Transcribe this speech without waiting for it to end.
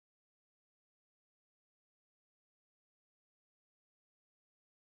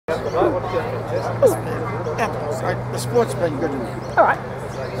The sport's been good to me. All right.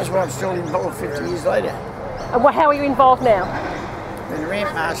 That's why I'm still involved 50 years later. And how are you involved now? Been a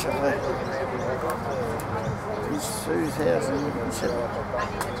ramp marshal since 2007.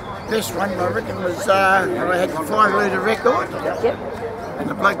 Best one I reckon was I had the 5 litre record. Yep. And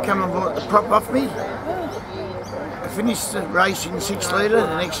the bloke come and bought the prop off me. I finished the race in 6 litre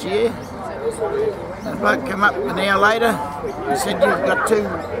the next year. The bloke came up an hour later and said, "You've got 2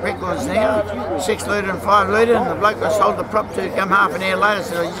 records now, 6 litre and 5 litre." And the bloke I sold the prop to come half an hour later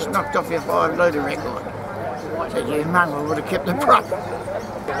said, "I just knocked off your 5 litre record." I said, "You mung, I would have kept the prop."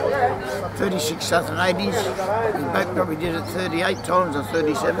 36 Southern 80s. The bloke probably did it 38 times or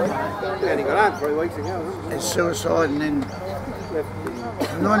 37. Yeah, he got home 3 weeks ago. It's suicide, and then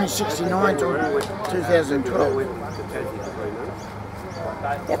 1969 to 2012.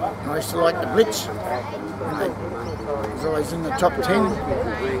 Yep. I used to like the Blitz. It was always in the top 10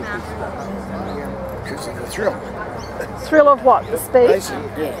 because of the thrill. Thrill of what? The speed? Racing,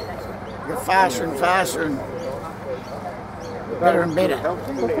 yeah. You're faster and faster and better and better.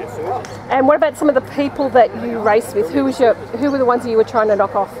 And what about some of the people that you raced with? Who were the ones that you were trying to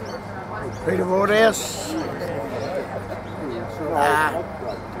knock off? Peter Waterhouse,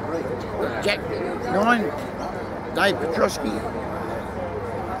 Jack 9, Dave Petrosky,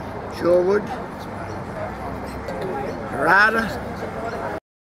 Shorewood, Harada,